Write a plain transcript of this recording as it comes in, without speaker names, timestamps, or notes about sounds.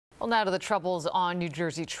Well, now to the troubles on New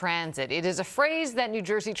Jersey Transit. It is a phrase that New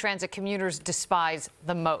Jersey Transit commuters despise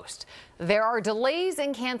the most. There are delays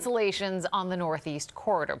and cancellations on the Northeast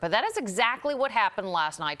Corridor, but that is exactly what happened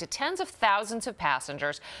last night to tens of thousands of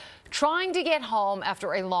passengers trying to get home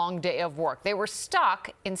after a long day of work. They were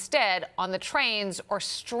stuck instead on the trains or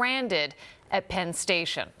stranded at Penn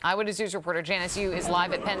Station. Eyewitness News reporter Janice Yu is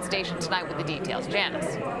live at Penn Station tonight with the details.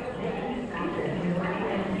 Janice.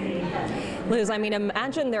 Liz, I mean,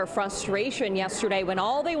 imagine their frustration yesterday when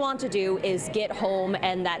all they want to do is get home,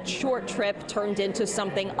 and that short trip turned into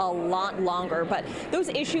something a lot longer. But those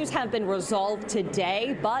issues have been resolved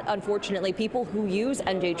today. But unfortunately, people who use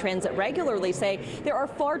NJ Transit regularly say there are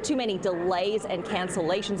far too many delays and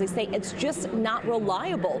cancellations. They say it's just not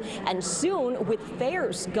reliable. And soon, with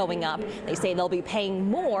fares going up, they say they'll be paying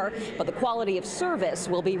more, but the quality of service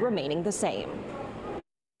will be remaining the same.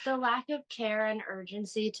 The lack of care and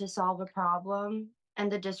urgency to solve a problem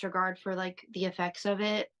and the disregard for the effects of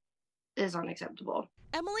it is unacceptable.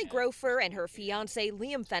 Emily Grofer and her fiancé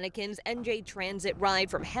Liam Fennekin's NJ Transit ride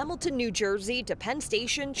from Hamilton, New Jersey to Penn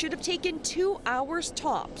Station should have taken 2 hours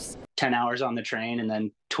tops. 10 hours on the train and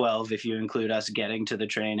then 12 if you include us getting to the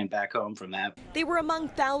train and back home from that. They were among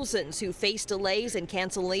thousands who faced delays and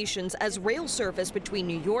cancellations as rail service between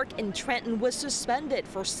New York and Trenton was suspended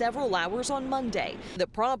for several hours on Monday. The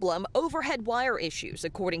problem, overhead wire issues,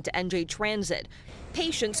 according to NJ Transit.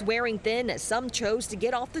 Patients wearing thin as some chose to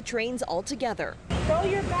get off the trains altogether. Throw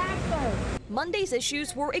your bag first. Monday's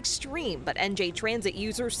issues were extreme, but NJ Transit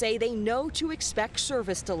users say they know to expect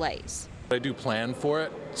service delays. I do plan for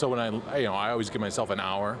it, so when I always give myself an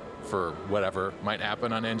hour for whatever might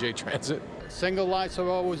happen on NJ Transit. Single lights are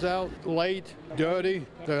always out, late, dirty,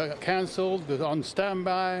 they're canceled, they're on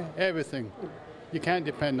standby, everything. You can't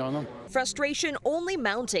depend on them. Frustration only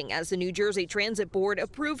mounting as the New Jersey Transit Board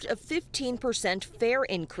approved a 15% fare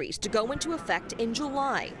increase to go into effect in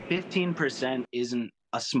July. 15% isn't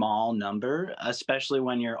a small number, especially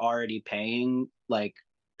when you're already paying like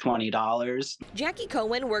 $20. Jackie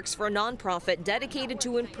Cohen works for a nonprofit dedicated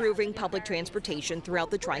to improving public transportation throughout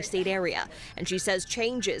the tri-state area. And she says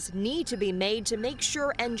changes need to be made to make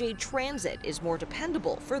sure NJ Transit is more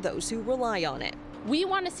dependable for those who rely on it. We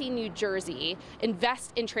want to see New Jersey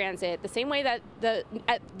invest in transit the same way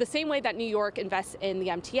that New York invests in the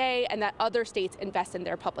MTA and that other states invest in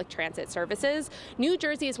their public transit services. New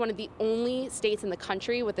Jersey is one of the only states in the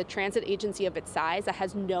country with a transit agency of its size that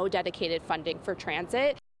has no dedicated funding for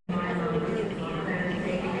transit.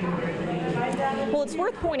 Well, it's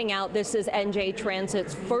worth pointing out this is NJ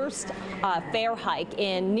Transit's first fare hike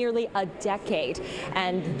in nearly a decade,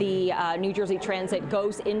 and the New Jersey Transit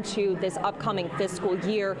goes into this upcoming fiscal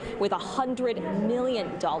year with a $100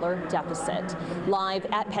 million deficit. Live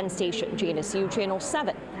at Penn Station, Janice Yu, Channel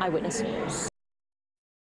 7 Eyewitness News.